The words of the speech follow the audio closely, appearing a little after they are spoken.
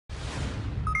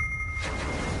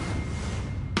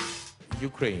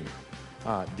Ukraine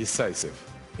decisive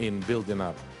in building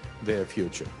up their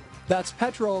future. That's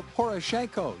Petro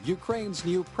Poroshenko, Ukraine's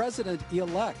new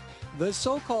president-elect. The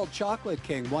so-called Chocolate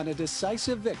King won a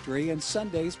decisive victory in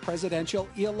Sunday's presidential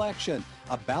election,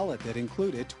 a ballot that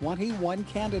included 21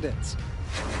 candidates.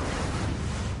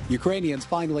 Ukrainians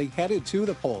finally headed to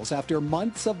the polls after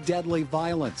months of deadly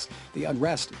violence. The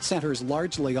unrest centers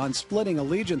largely on splitting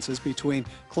allegiances between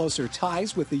closer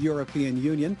ties with the European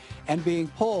Union and being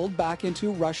pulled back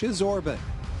into Russia's orbit.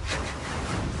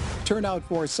 Turnout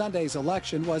for Sunday's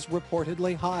election was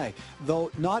reportedly high, though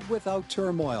not without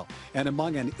turmoil. And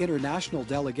among an international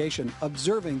delegation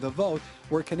observing the vote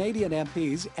were Canadian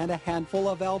MPs and a handful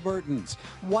of Albertans.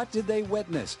 What did they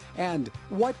witness? And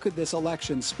what could this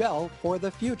election spell for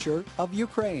the future of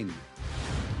Ukraine?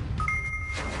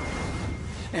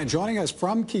 And joining us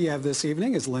from Kiev this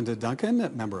evening is Linda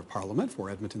Duncan, Member of Parliament for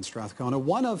Edmonton Strathcona,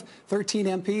 one of 13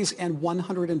 MPs and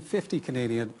 150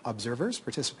 Canadian observers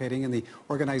participating in the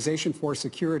Organization for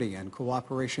Security and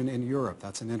Cooperation in Europe.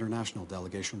 That's an international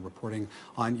delegation reporting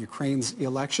on Ukraine's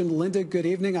election. Linda, good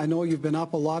evening. I know you've been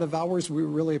up a lot of hours. We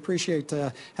really appreciate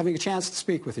having a chance to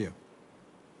speak with you.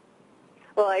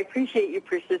 Well, I appreciate you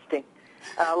persisting.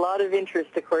 A lot of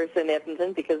interest, of course, in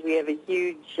Edmonton because we have a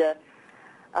huge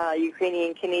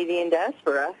Ukrainian-Canadian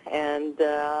diaspora, and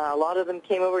a lot of them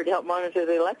came over to help monitor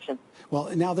the election.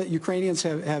 Well, now that Ukrainians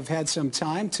have had some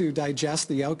time to digest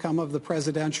the outcome of the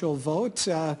presidential vote,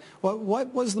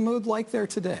 what was the mood like there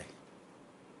today?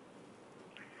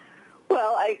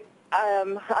 Well, I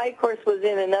of course, was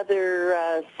in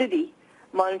another city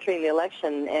monitoring the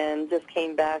election and just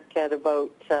came back at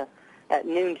about at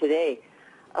noon today.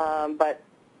 But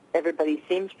everybody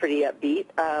seems pretty upbeat.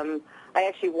 I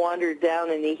actually wandered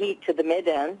down in the heat to the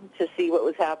Maidan to see what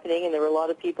was happening, and there were a lot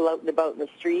of people out and about in the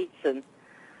streets and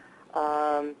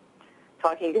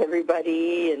talking to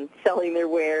everybody and selling their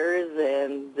wares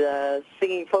and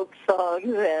singing folk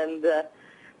songs and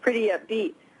pretty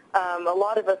upbeat. A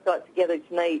lot of us got together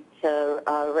tonight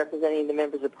representing the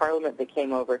members of Parliament that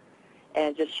came over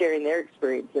and just sharing their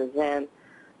experiences. And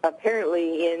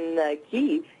apparently in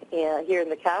Kyiv, here in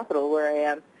the capital where I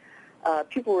am,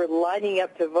 people were lining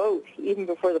up to vote even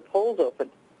before the polls opened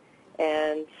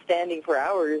and standing for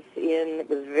hours it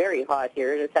was very hot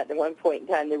here, and at one point in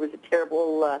time there was a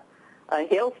terrible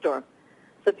hailstorm.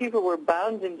 So people were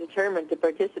bound and determined to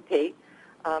participate.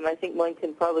 I think one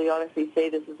can probably honestly say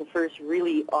this is the first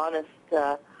really honest,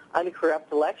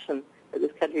 uncorrupt election that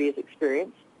this country has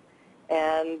experienced.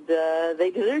 And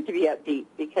they deserve to be upbeat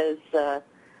because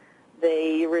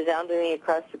they resoundingly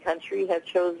across the country have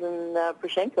chosen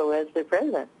Poroshenko as their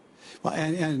president. Well,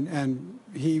 and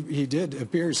he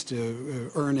appears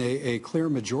to earn a clear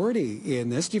majority in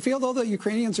this. Do you feel, though, that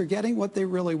Ukrainians are getting what they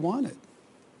really wanted?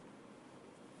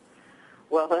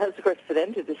 Well, that's, of course, for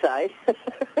them to decide.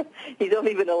 He's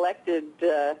only been elected,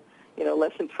 less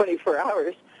than 24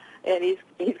 hours, and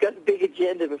he's got a big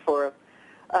agenda before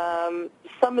him.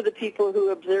 Some of the people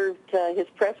who observed his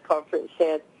press conference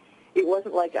said it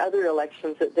wasn't like other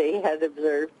elections that they had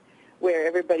observed, where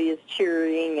everybody is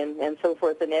cheering and so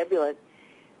forth and ebullient.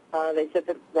 They said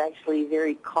that it's actually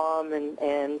very calm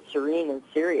and serene and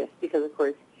serious because, of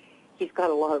course, he's got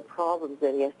a lot of problems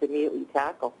that he has to immediately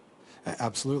tackle.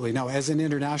 Absolutely. Now, as an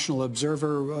international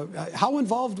observer, how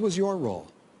involved was your role?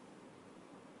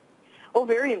 Oh,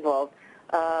 very involved.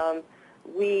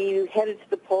 We headed to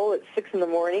the poll at 6 in the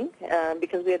morning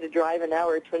because we had to drive an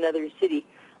hour to another city.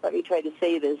 Let me try to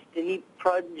say this: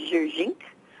 Dnipro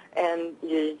and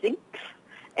Zinsk,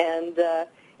 and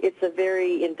it's a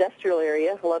very industrial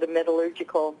area, a lot of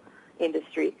metallurgical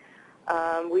industry.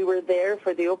 We were there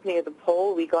for the opening of the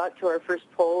poll. We got to our first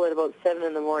poll at about 7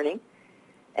 in the morning,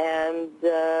 and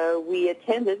we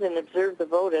attended and observed the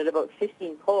vote at about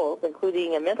 15 polls,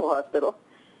 including a mental hospital.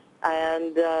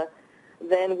 And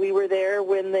then we were there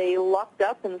when they locked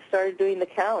up and started doing the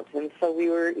count. And so we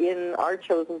were in our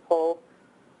chosen poll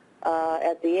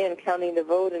at the end, counting the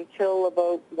vote until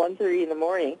about 1:30 in the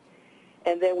morning.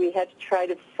 And then we had to try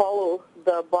to follow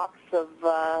the box of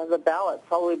the ballots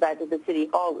all the way back to the city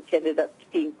hall, which ended up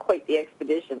being quite the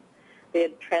expedition. They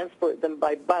had to transport them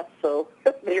by bus, so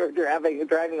they were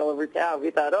driving all over town. We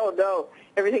thought, oh, no,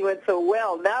 everything went so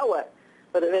well, now what?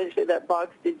 But eventually that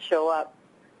box did show up.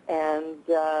 And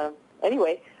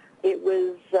anyway, it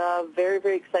was very,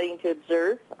 very exciting to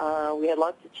observe. We had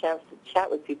lots of chance to chat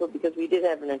with people because we did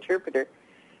have an interpreter,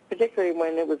 particularly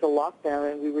when it was a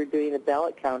lockdown and we were doing the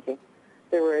ballot counting.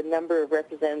 There were a number of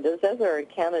representatives, as are in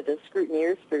Canada,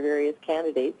 scrutineers for various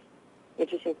candidates.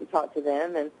 Interesting to talk to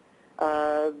them. And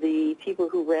the people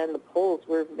who ran the polls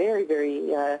were very,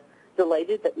 very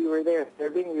delighted that we were there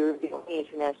observing. We were the only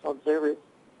international observers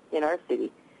in our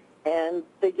city. And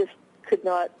they just could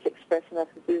not express enough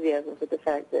enthusiasm for the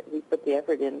fact that we put the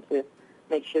effort in to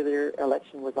make sure their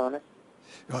election was honest.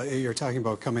 You're talking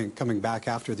about coming back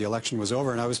after the election was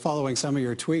over, and I was following some of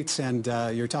your tweets, and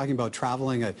you're talking about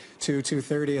traveling at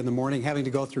 2:30 in the morning, having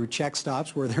to go through check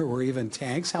stops where there were even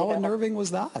tanks. How unnerving was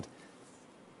that?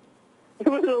 It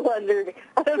was a little unnerving.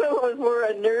 I don't know what was more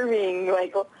unnerving,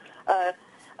 Michael.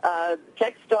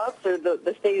 Check stops or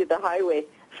the state of the highway.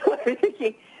 So I was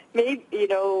thinking, maybe,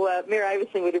 Mayor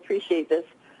Iveson would appreciate this.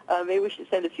 Maybe we should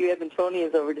send a few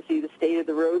Edmontonians over to see the state of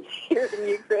the roads here in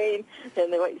Ukraine,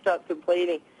 and they might stop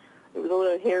complaining. It was a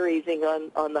little hair-raising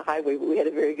on the highway, but we had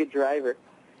a very good driver.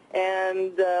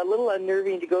 And a little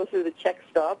unnerving to go through the check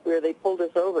stop where they pulled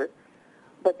us over,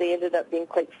 but they ended up being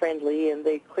quite friendly, and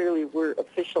they clearly were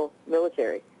official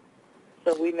military. So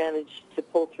we managed to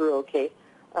pull through okay.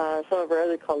 Some of our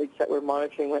other colleagues that were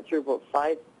monitoring went through about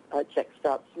 5 check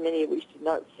stops, many of which did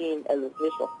not seem as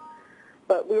official.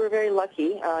 But we were very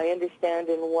lucky. I understand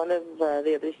in one of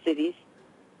the other cities,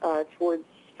 towards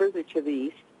further to the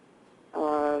east,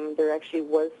 there actually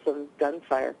was some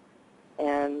gunfire,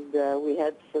 and we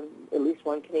had at least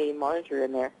one Canadian monitor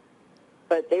in there.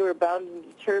 But they were bound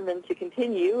and determined to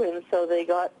continue, and so they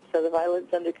got the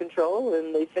violence under control,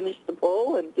 and they finished the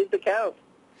poll and did the count.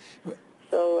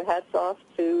 So hats off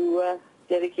to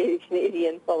dedicated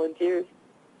Canadian volunteers.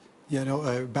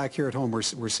 Back here at home,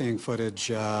 we're seeing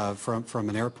footage from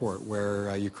an airport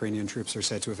where Ukrainian troops are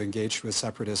said to have engaged with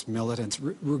separatist militants,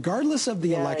 regardless of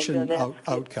the election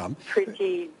outcome.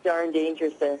 Pretty darn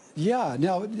dangerous there. Yeah.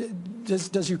 Now,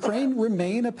 does Ukraine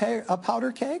remain a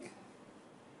powder keg?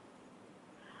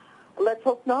 Let's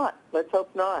hope not. Let's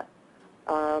hope not.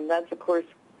 That's, of course,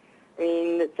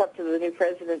 it's up to the new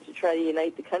president to try to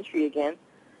unite the country again,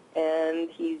 and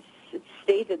he's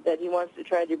stated that he wants to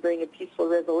try to bring a peaceful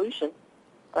resolution.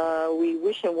 We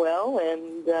wish him well,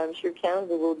 and I'm sure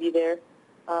Canada will be there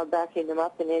backing him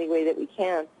up in any way that we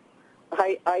can.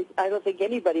 I don't think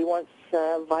anybody wants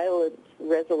a violent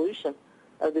resolution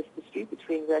of this dispute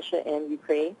between Russia and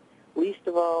Ukraine, least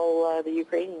of all the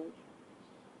Ukrainians.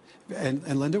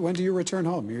 And Linda, when do you return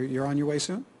home? You're on your way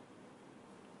soon?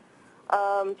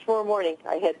 Tomorrow morning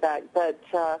I head back, but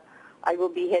I will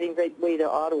be heading right way to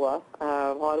Ottawa.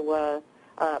 Ottawa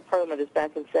Parliament is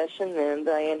back in session, and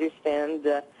I understand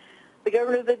the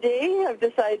governor of the day have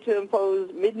decided to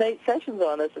impose midnight sessions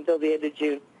on us until the end of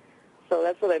June. So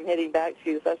that's what I'm heading back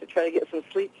to, so I have to try to get some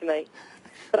sleep tonight.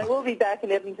 But I will be back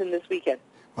in Edmonton this weekend.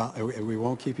 Well, we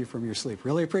won't keep you from your sleep.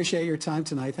 Really appreciate your time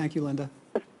tonight. Thank you, Linda.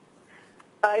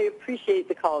 I appreciate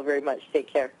the call very much. Take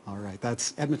care. All right.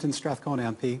 That's Edmonton Strathcona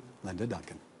MP, Linda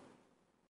Duncan.